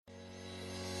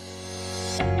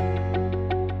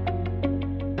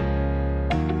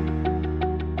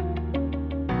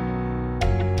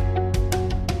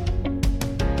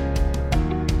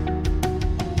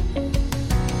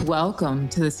Welcome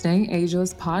to the Staying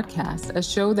Ageless podcast, a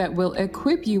show that will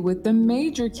equip you with the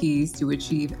major keys to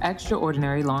achieve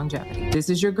extraordinary longevity. This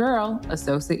is your girl,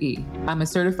 Asosa E. I'm a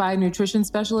certified nutrition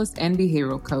specialist and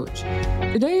behavioral coach.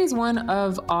 Today is one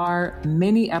of our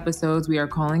mini episodes we are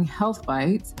calling Health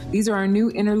Bites. These are our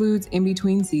new interludes in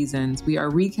between seasons. We are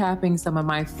recapping some of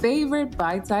my favorite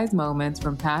bite-sized moments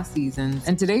from past seasons,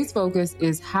 and today's focus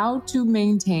is how to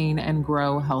maintain and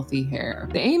grow healthy hair.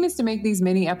 The aim is to make these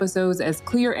mini episodes as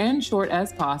clear and short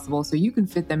as possible so you can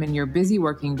fit them in your busy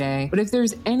working day. But if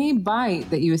there's any bite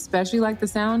that you especially like the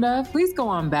sound of, please go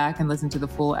on back and listen to the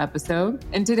full episode.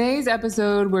 In today's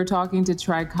episode, we're talking to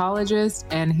trichologist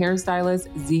and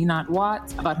hairstylist Zeenat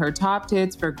Watts about her top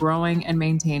tips for growing and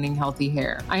maintaining healthy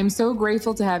hair. I am so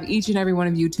grateful to have each and every one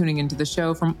of you tuning into the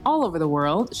show from all over the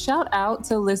world. Shout out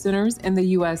to listeners in the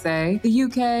USA, the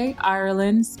UK,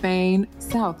 Ireland, Spain,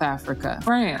 South Africa,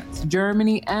 France,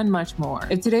 Germany, and much more.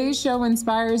 If today's show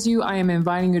inspires you, I am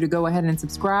inviting you to go ahead and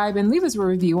subscribe and leave us a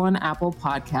review on Apple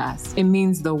Podcasts. It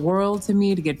means the world to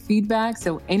me to get feedback,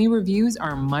 so any reviews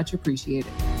are much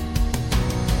appreciated.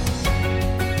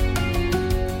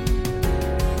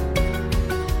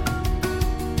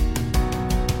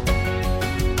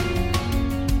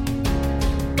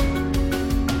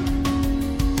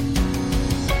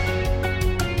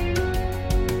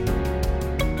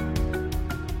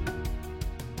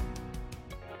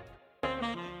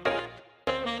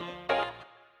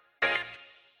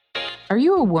 Are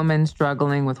you a woman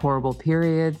struggling with horrible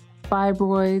periods,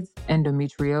 fibroids,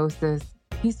 endometriosis,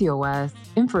 PCOS,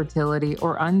 infertility,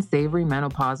 or unsavory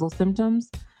menopausal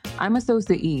symptoms? I'm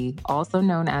Asosa E, also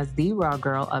known as The Raw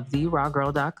Girl of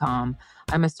TheRawGirl.com.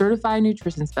 I'm a certified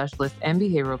nutrition specialist and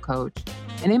behavioral coach.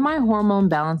 And in my Hormone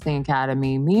Balancing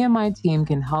Academy, me and my team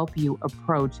can help you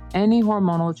approach any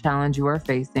hormonal challenge you are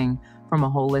facing from a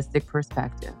holistic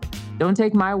perspective. Don't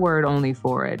take my word only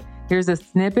for it. Here's a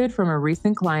snippet from a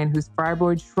recent client whose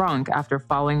fibroid shrunk after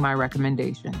following my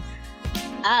recommendations.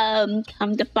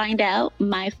 Come to find out,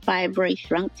 my fibroid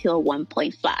shrunk to a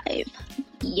 1.5.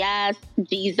 Yes,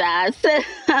 Jesus.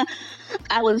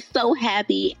 I was so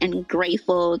happy and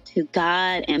grateful to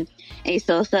God and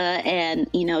Asosa and,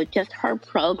 just her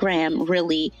program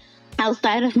really.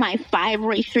 Outside of my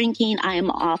fibroid shrinking, I am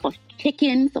off of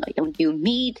chicken, so I don't do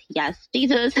meat. Yes,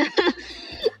 Jesus.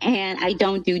 And I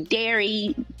don't do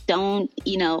dairy.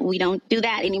 We don't do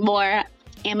that anymore.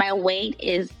 And my weight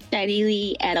is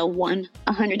steadily at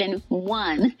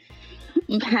 101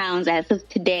 pounds as of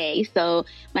today. So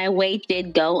my weight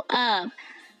did go up.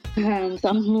 So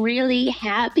I'm really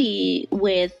happy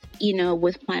with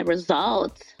my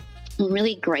results. I'm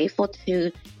really grateful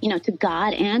to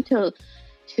God and to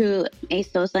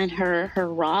Asosa and her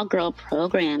Raw Girl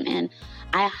program. And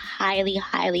I highly,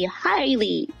 highly,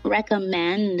 highly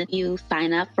recommend you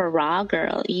sign up for Raw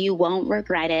Girl. You won't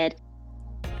regret it.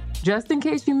 Just in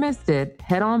case you missed it,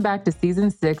 head on back to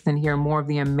season 6 and hear more of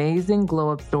the amazing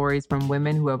glow-up stories from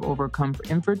women who have overcome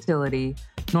infertility,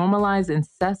 normalized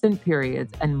incessant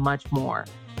periods, and much more.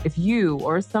 If you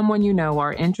or someone you know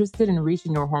are interested in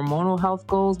reaching your hormonal health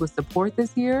goals with support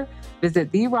this year,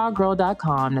 visit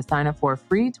TheRawGirl.com to sign up for a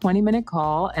free 20-minute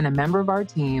call, and a member of our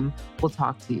team will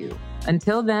talk to you.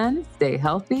 Until then, stay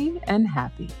healthy and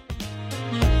happy.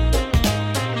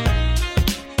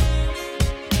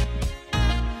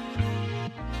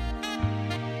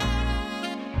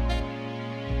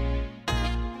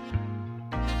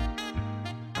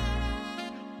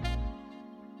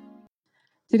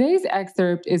 Today's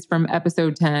excerpt is from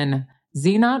episode 10.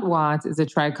 Zeenat Watts is a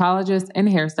trichologist and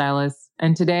hairstylist,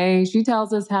 and today she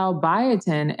tells us how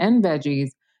biotin and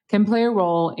veggies can play a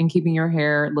role in keeping your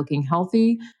hair looking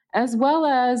healthy, as well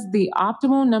as the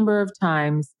optimal number of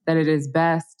times that it is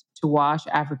best to wash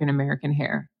African American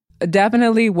hair.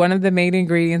 Definitely one of the main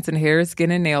ingredients in hair,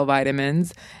 skin, and nail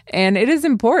vitamins, and it is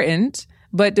important.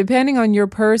 But depending on your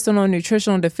personal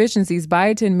nutritional deficiencies,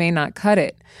 biotin may not cut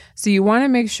it. So you want to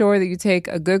make sure that you take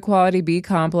a good quality B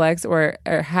complex or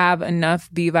have enough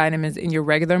B vitamins in your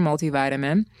regular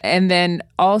multivitamin. And then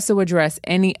also address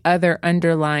any other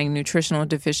underlying nutritional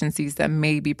deficiencies that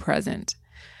may be present.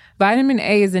 Vitamin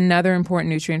A is another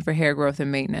important nutrient for hair growth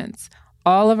and maintenance.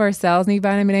 All of our cells need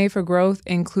vitamin A for growth,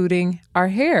 including our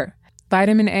hair.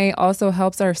 Vitamin A also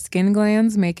helps our skin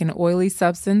glands make an oily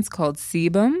substance called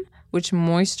sebum, which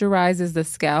moisturizes the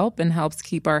scalp and helps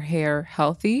keep our hair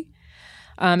healthy.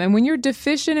 And when you're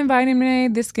deficient in vitamin A,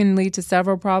 this can lead to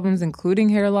several problems, including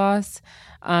hair loss.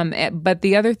 But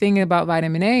the other thing about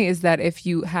vitamin A is that if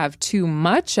you have too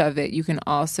much of it, you can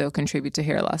also contribute to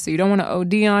hair loss. So you don't want to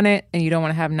OD on it, and you don't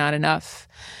want to have not enough.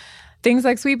 Things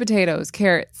like sweet potatoes,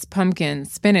 carrots,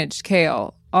 pumpkins, spinach,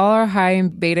 kale, all are high in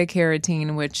beta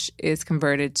carotene, which is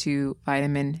converted to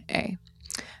vitamin A.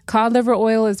 Cod liver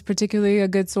oil is particularly a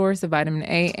good source of vitamin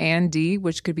A and D,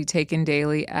 which could be taken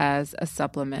daily as a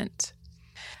supplement.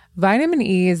 Vitamin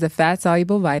E is a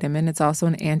fat-soluble vitamin. It's also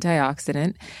an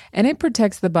antioxidant, and it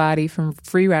protects the body from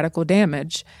free radical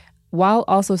damage while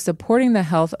also supporting the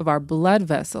health of our blood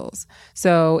vessels.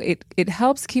 So it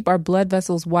helps keep our blood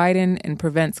vessels widen and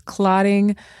prevents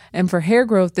clotting. And for hair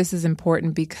growth, this is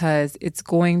important because it's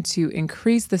going to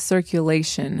increase the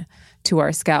circulation to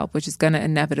our scalp, which is going to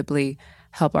inevitably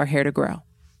help our hair to grow.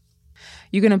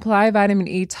 You can apply vitamin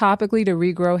E topically to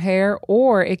regrow hair,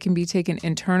 or it can be taken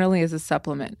internally as a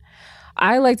supplement.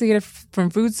 I like to get it from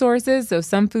food sources, so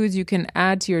some foods you can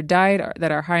add to your diet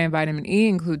that are high in vitamin E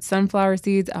include sunflower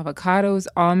seeds, avocados,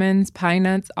 almonds, pine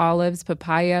nuts, olives,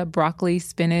 papaya, broccoli,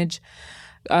 spinach,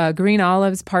 green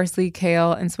olives, parsley,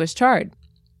 kale, and Swiss chard.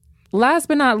 Last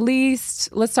but not least,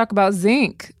 let's talk about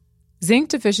zinc. Zinc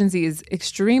deficiency is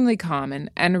extremely common,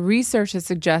 and research has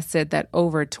suggested that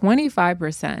over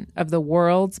 25% of the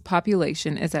world's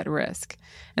population is at risk.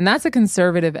 And that's a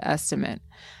conservative estimate.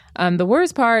 The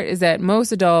worst part is that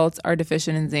most adults are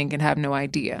deficient in zinc and have no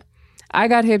idea. I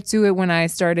got hip to it when I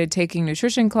started taking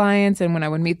nutrition clients, and when I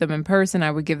would meet them in person, I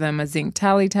would give them a zinc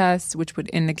tally test, which would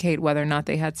indicate whether or not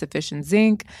they had sufficient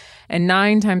zinc. And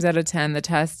 9 times out of 10, the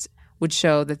test would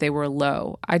show that they were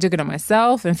low. I took it on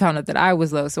myself and found out that I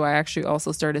was low, so I actually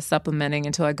also started supplementing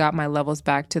until I got my levels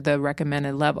back to the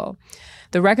recommended level.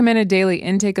 The recommended daily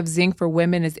intake of zinc for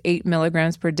women is 8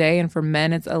 milligrams per day, and for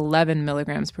men, it's 11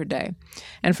 milligrams per day.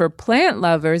 And for plant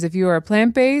lovers, if you are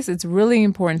plant-based, it's really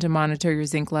important to monitor your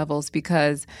zinc levels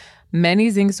because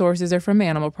many zinc sources are from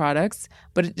animal products,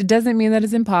 but it doesn't mean that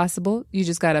it's impossible. You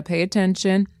just got to pay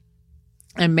attention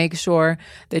and make sure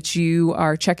that you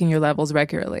are checking your levels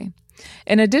regularly.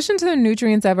 In addition to the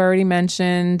nutrients I've already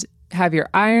mentioned, have your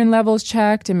iron levels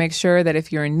checked to make sure that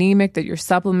if you're anemic, that you're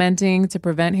supplementing to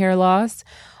prevent hair loss.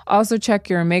 Also check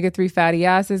your omega-3 fatty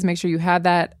acids. Make sure you have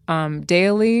that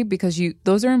daily because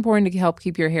those are important to help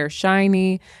keep your hair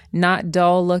shiny, not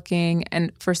dull looking.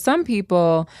 And for some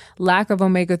people, lack of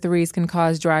omega-3s can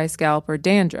cause dry scalp or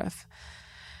dandruff.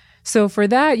 So for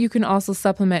that, you can also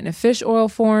supplement in a fish oil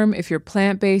form. If you're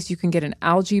plant-based, you can get an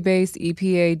algae-based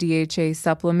EPA DHA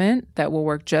supplement that will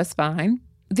work just fine.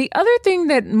 The other thing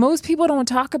that most people don't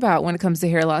talk about when it comes to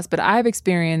hair loss, but I've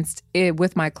experienced it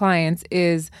with my clients,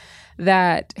 is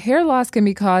that hair loss can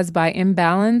be caused by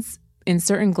imbalance in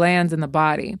certain glands in the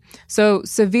body. So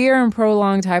severe and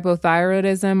prolonged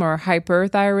hypothyroidism or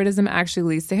hyperthyroidism actually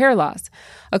leads to hair loss.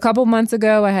 A couple months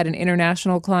ago, I had an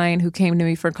international client who came to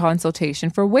me for consultation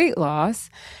for weight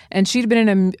loss, and she'd been in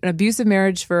an abusive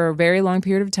marriage for a very long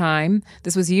period of time.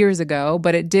 This was years ago,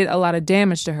 but it did a lot of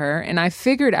damage to her. And I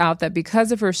figured out that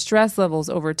because of her stress levels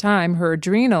over time, her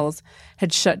adrenals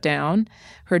had shut down,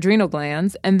 her adrenal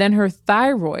glands, and then her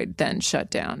thyroid then shut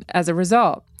down as a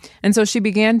result. And so she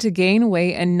began to gain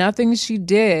weight, and nothing she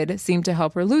did seemed to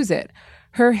help her lose it.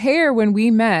 Her hair, when we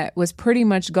met, was pretty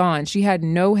much gone. She had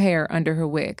no hair under her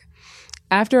wig.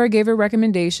 After I gave her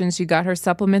recommendations, she got her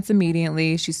supplements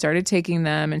immediately. She started taking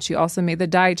them, and she also made the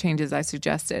diet changes I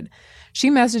suggested.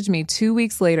 She messaged me 2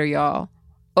 weeks later, y'all,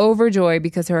 overjoyed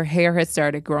because her hair had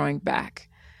started growing back.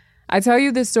 I tell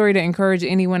you this story to encourage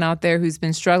anyone out there who's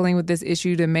been struggling with this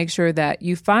issue to make sure that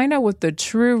you find out what the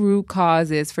true root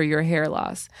cause is for your hair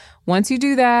loss. Once you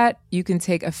do that, you can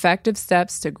take effective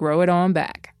steps to grow it on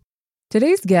back.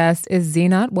 Today's guest is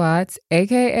Zinat Watts,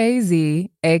 aka Z,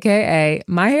 aka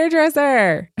my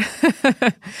hairdresser.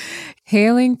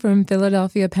 Hailing from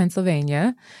Philadelphia,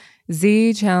 Pennsylvania,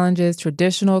 Z challenges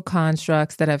traditional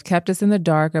constructs that have kept us in the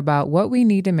dark about what we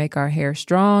need to make our hair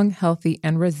strong, healthy,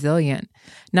 and resilient.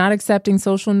 Not accepting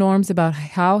social norms about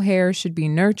how hair should be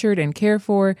nurtured and cared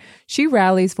for, she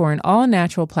rallies for an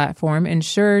all-natural platform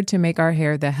ensured to make our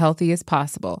hair the healthiest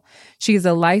possible. She is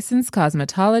a licensed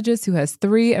cosmetologist who has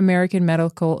 3 American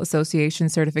Medical Association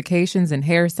certifications in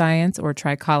hair science or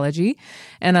trichology,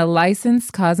 and a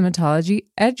licensed cosmetology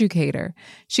educator.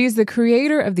 She is the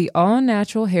creator of the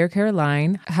all-natural hair care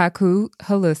line, Haku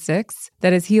Holistics,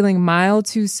 that is healing mild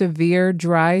to severe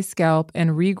dry scalp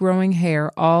and regrowing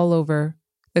hair all over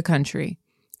the country.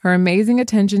 Her amazing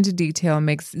attention to detail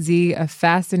makes Z a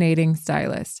fascinating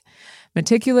stylist.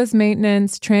 Meticulous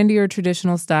maintenance, trendy or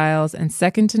traditional styles, and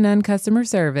second-to-none customer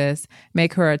service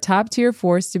make her a top-tier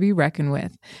force to be reckoned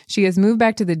with. She has moved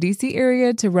back to the D.C.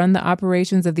 area to run the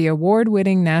operations of the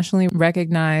award-winning, nationally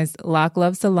recognized Lock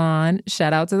Love Salon.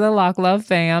 Shout out to the Lock Love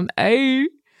fam. Hey!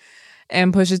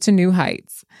 and push it to new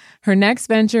heights. Her next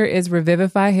venture is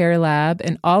Revivify Hair Lab,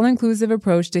 an all-inclusive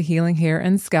approach to healing hair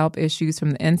and scalp issues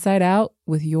from the inside out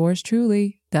with yours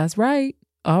truly. That's right.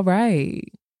 All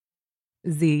right.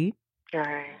 Z. All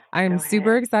right. I am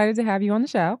super excited to have you on the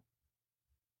show.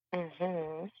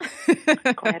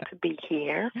 Glad to be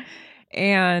here.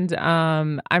 And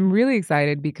I'm really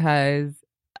excited because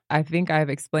I think I've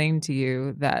explained to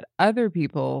you that other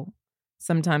people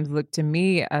sometimes look to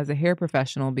me as a hair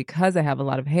professional because I have a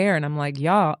lot of hair. And I'm like,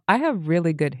 y'all, I have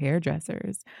really good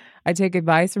hairdressers. I take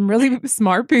advice from really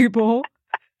smart people.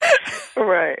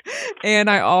 Right. And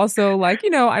I also I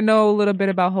know a little bit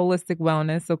about holistic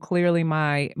wellness. So clearly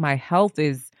my health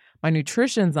my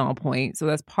nutrition's on point. So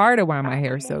that's part of why my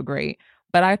hair is so great.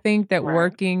 But I think that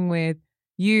working with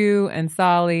you and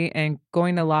Solly and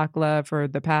going to Lakla for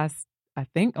the past, I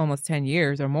think almost 10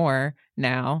 years or more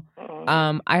now,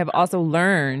 I have also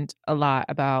learned a lot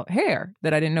about hair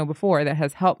that I didn't know before that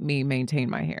has helped me maintain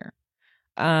my hair.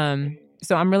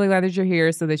 So I'm really glad that you're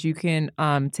here so that you can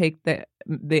take the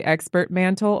expert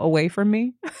mantle away from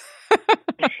me.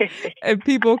 And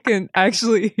people can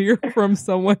actually hear from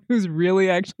someone who's really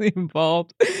actually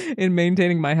involved in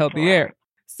maintaining my healthy hair.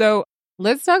 So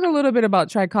let's talk a little bit about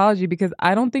trichology, because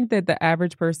I don't think that the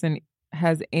average person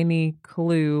has any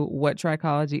clue what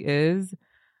trichology is.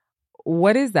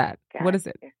 What is that? Gotcha. What is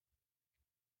it?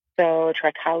 So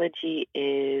trichology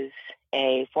is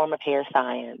a form of hair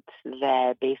science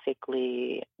that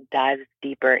basically dives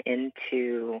deeper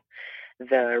into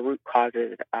the root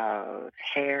causes of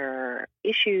hair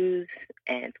issues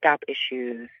and scalp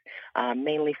issues,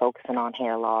 mainly focusing on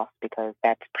hair loss, because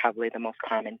that's probably the most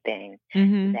common thing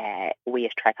that we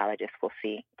as trichologists will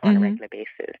see on a regular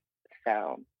basis.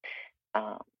 So,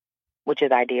 which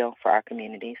is ideal for our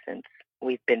community since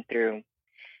we've been through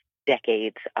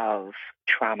decades of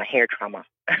hair trauma,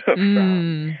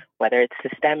 from whether it's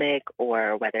systemic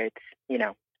or whether it's,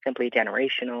 simply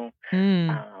generational.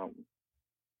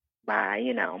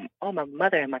 My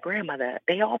mother and my grandmother,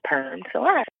 they all permed, so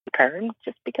I permed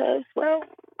just because, well,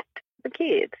 the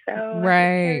kids. So I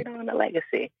carried on the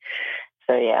legacy.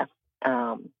 So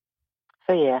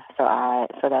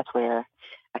so that's where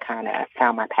I kind of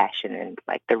found my passion in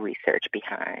the research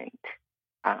behind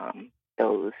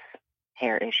those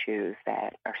hair issues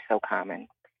that are so common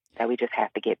that we just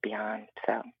have to get beyond.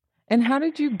 So. And how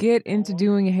did you get into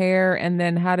doing hair, and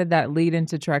then how did that lead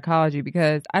into trichology?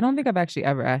 Because I don't think I've actually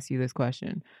ever asked you this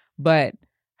question, but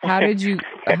how did you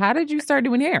start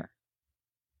doing hair?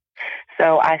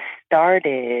 So I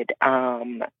started,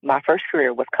 my first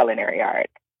career was culinary art.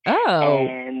 Oh.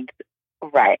 And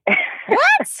right.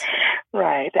 What?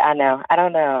 Right. I know. I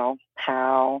don't know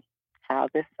how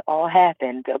this all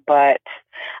happened, but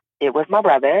it was my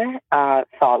brother,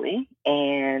 Solly,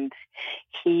 and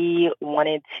he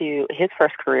wanted to. His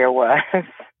first career was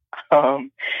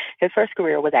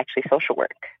actually social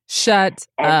work. Shut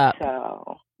up.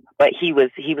 So, but he was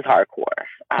hardcore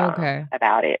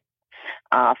about it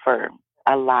for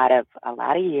a lot of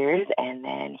years, and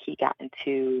then he got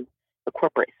into the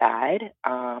corporate side,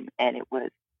 and it was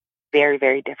very,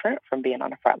 very different from being on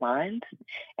the front lines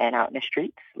and out in the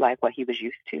streets like what he was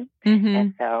used to.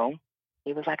 And so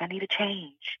he was like, I need a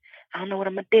change. I don't know what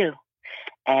I'm going to do.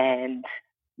 And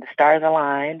the stars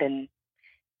aligned, and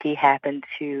he happened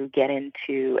to get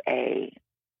into a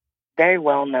very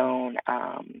well-known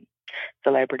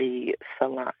celebrity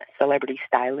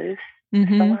stylist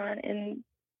salon in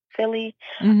Philly.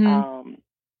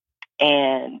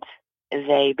 And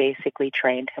they basically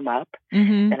trained him up.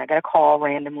 Then I got a call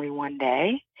randomly one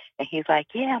day, and he's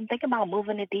like, yeah, I'm thinking about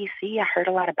moving to D.C. I heard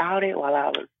a lot about it while I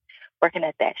was working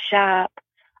at that shop.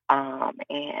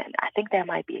 And I think that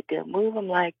might be a good move. I'm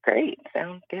like, great,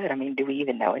 sounds good. I mean, do we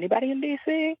even know anybody in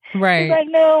D.C.? Right. He's like,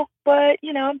 no, but,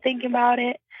 I'm thinking about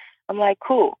it. I'm like,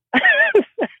 cool.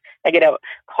 I get a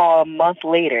call a month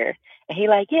later, and he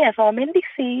like, yeah, so I'm in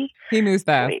D.C. He moves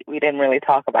fast. We didn't really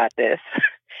talk about this.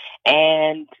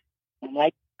 And I'm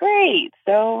like, great.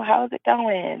 So how's it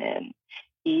going? And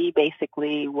he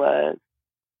basically was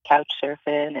couch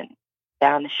surfing and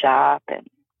down the shop and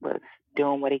was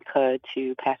doing what he could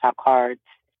to pass out cards.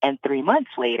 And 3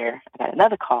 months later, I got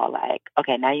another call like,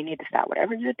 okay, now you need to stop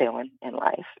whatever you're doing in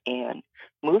life and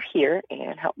move here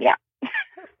and help me out.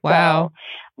 Wow. So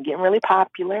I'm getting really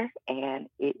popular, and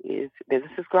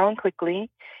business is growing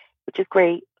quickly, which is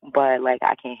great, but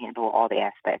I can't handle all the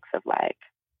aspects of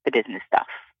the business stuff.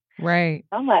 Right.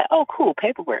 I'm like, oh, cool,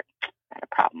 paperwork, not a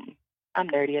problem. I'm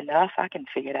nerdy enough, I can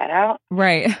figure that out.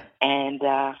 Right. And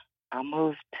I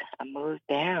moved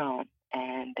down,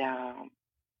 and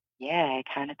it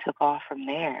kind of took off from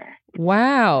there.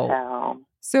 Wow. So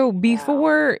So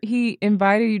before he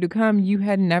invited you to come, you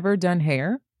had never done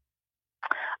hair?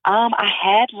 I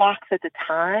had locks at the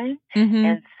time, Mm-hmm.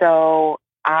 and so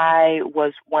I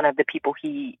was one of the people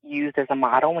he used as a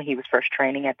model when he was first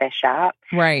training at that shop.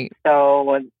 Right.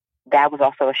 So that was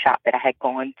also a shop that I had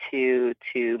gone to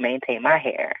maintain my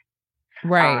hair.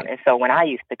 Right. And so when I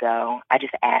used to go, I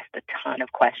just asked a ton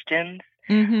of questions,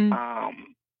 Mm-hmm.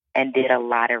 and did a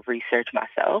lot of research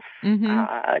myself,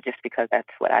 just because that's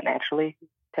what I naturally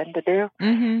tend to do.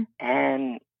 Mm-hmm.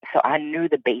 And so I knew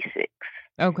the basics.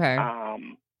 Okay.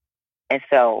 And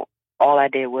so all I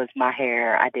did was my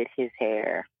hair, I did his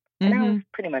hair, and that was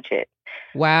pretty much it.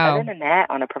 Wow. Other than that,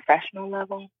 on a professional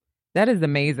level. That is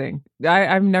amazing.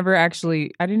 I didn't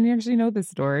actually know this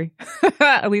story,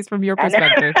 at least from your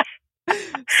perspective.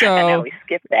 So I know, we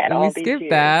skipped that all these years.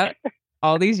 That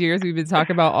all these years. We've been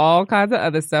talking about all kinds of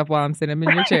other stuff while I'm sitting in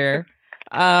your chair.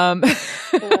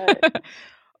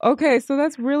 Okay, so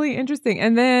that's really interesting.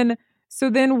 And then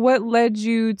what led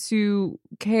you to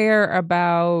care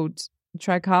about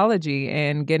trichology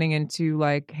and getting into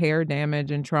like hair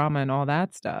damage and trauma and all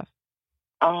that stuff?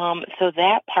 So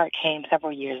that part came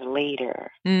several years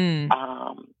later.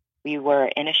 We were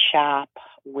in a shop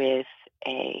with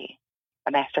a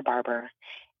master barber,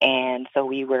 and so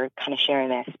we were kind of sharing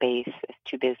that space as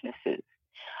two businesses.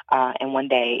 And one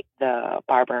day, the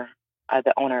barber,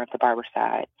 the owner of the barber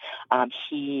side,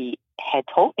 he had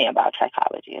told me about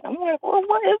trichology, and I'm like, well,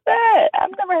 what is that?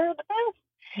 I've never heard of this.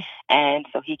 And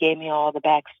so he gave me all the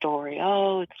backstory.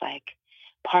 Oh, it's like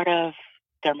part of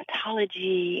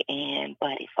dermatology,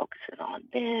 but it focuses on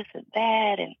this and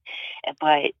that,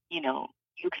 but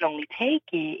you can only take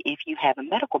it if you have a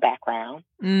medical background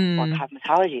or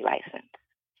cosmetology license.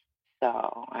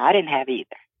 So I didn't have either.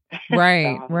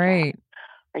 Right, so right. Like,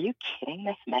 are you kidding?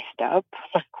 That's messed up.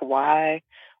 Like, why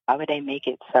would they make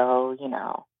it so,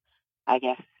 I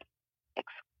guess,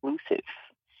 exclusive?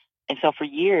 And so for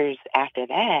years after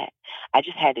that, I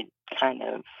just had to kind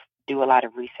of do a lot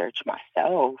of research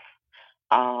myself,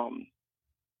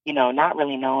 not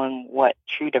really knowing what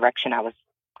true direction I was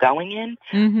going in,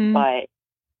 but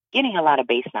getting a lot of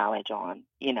base knowledge on,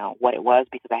 what it was,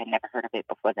 because I had never heard of it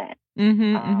before then.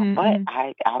 But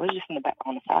I was just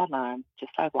on the sideline,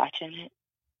 just like watching it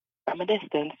from a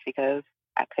distance, because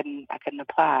I couldn't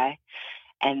apply.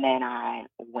 And then I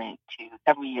went to,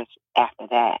 several years after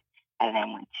that, I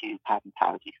then went to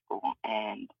cosmetology school.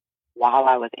 And while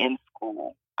I was in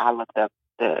school, I looked up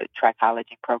the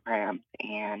trichology programs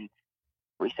and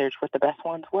researched what the best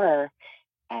ones were,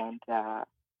 and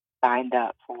signed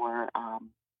up for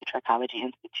the Trichology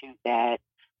Institute, that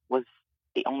was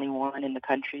the only one in the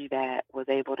country that was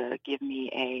able to give me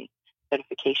a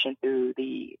certification through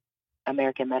the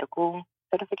American Medical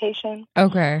Certification.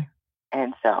 Okay.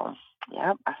 And so,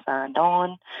 I signed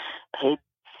on, paid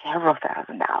several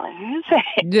 $1,000s,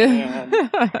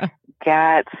 and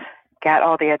got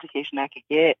all the education I could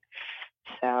get.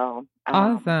 So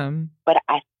awesome. But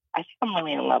I think I'm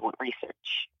really in love with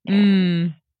research.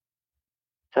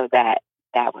 So that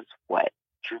was what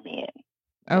drew me in.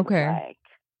 Okay. Like,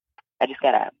 I just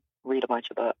gotta read a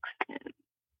bunch of books, and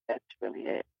that's really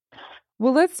it.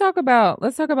 Well, let's talk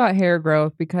about hair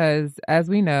growth, because as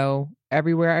we know,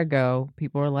 everywhere I go,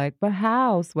 people are like, "But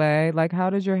how, Sway? Like,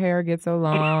 how does your hair get so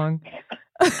long?"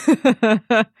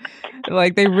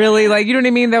 Like, they really, like, you know what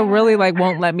I mean? They'll really, like,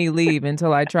 won't let me leave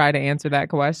until I try to answer that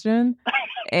question.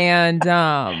 And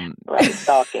right,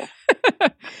 stalking.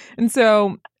 And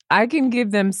so I can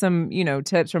give them some,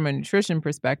 tips from a nutrition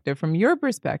perspective. From your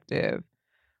perspective,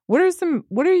 what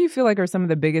do you feel like are some of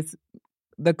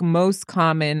the most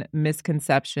common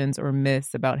misconceptions or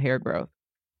myths about hair growth?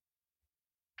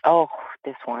 Oh,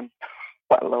 this one.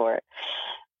 What, Lord.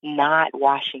 Not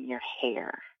washing your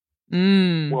hair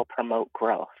will promote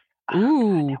growth.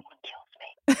 Ooh. God, that one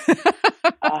kills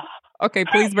me. Okay,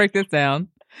 please break this down.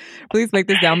 Please break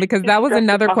this down, because that was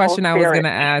another question I was going to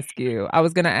ask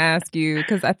you.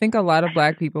 Because I think a lot of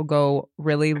Black people go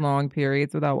really long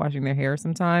periods without washing their hair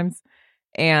sometimes.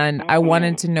 And I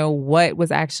wanted to know what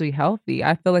was actually healthy.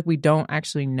 I feel like we don't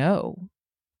actually know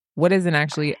what isn't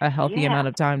actually a healthy amount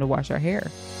of time to wash our hair.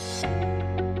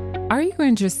 Are you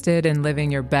interested in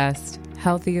living your best,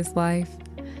 healthiest life?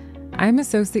 I'm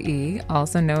Asosa E.,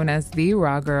 also known as The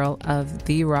Raw Girl of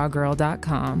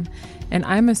TheRawGirl.com, and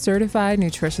I'm a certified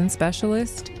nutrition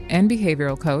specialist and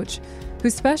behavioral coach who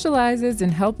specializes in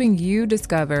helping you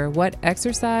discover what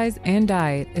exercise and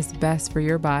diet is best for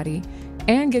your body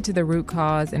and get to the root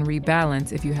cause and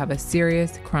rebalance if you have a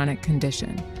serious chronic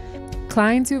condition.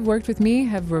 Clients who've worked with me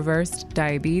have reversed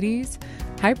diabetes,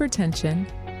 hypertension,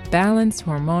 balanced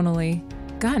hormonally,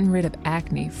 gotten rid of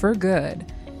acne for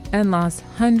good, and lost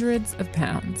hundreds of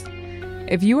pounds.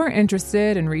 If you are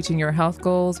interested in reaching your health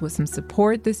goals with some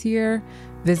support this year,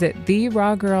 visit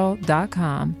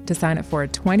therawgirl.com to sign up for a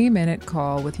 20-minute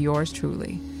call with yours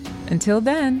truly. Until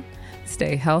then,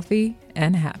 stay healthy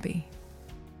and happy.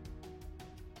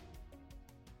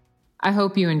 I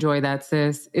hope you enjoy that,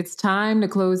 sis. It's time to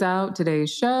close out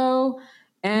today's show,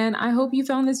 and I hope you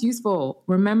found this useful.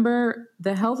 Remember,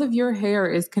 the health of your hair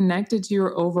is connected to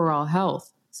your overall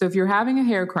health. So if you're having a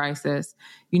hair crisis,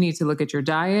 you need to look at your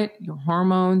diet, your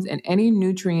hormones, and any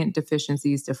nutrient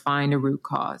deficiencies to find a root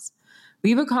cause.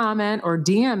 Leave a comment or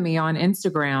DM me on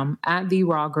Instagram at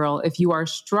TheRawGirl if you are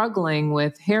struggling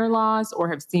with hair loss or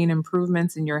have seen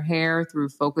improvements in your hair through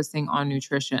focusing on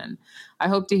nutrition. I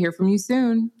hope to hear from you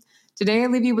soon. Today, I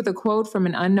leave you with a quote from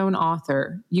an unknown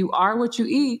author. You are what you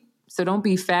eat, so don't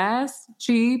be fast,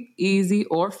 cheap, easy,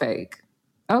 or fake.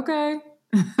 Okay.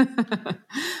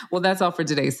 Well, that's all for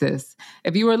today, sis.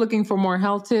 If you are looking for more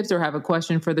health tips or have a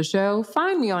question for the show,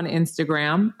 find me on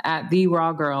Instagram at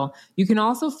TheRawGirl. You can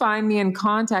also find me and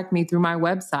contact me through my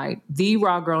website,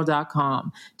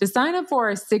 TheRawGirl.com. To sign up for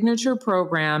our signature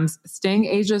programs, Staying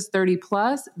Ageless 30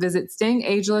 Plus, visit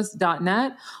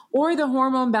StayingAgeless.net, or the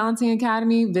Hormone Balancing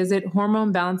Academy, visit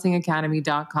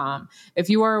HormoneBalancingAcademy.com. If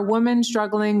you are a woman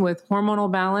struggling with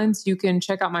hormonal balance, you can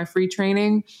check out my free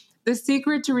training, The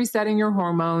Secret to Resetting Your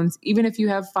Hormones, even if you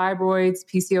have fibroids,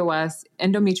 PCOS,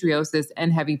 endometriosis,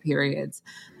 and heavy periods.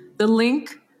 The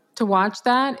link to watch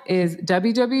that is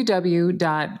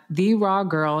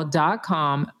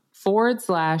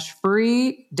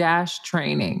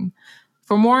www.therawgirl.com/free-training.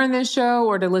 For more on this show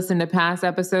or to listen to past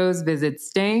episodes, visit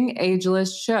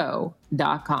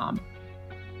StayingAgelessShow.com.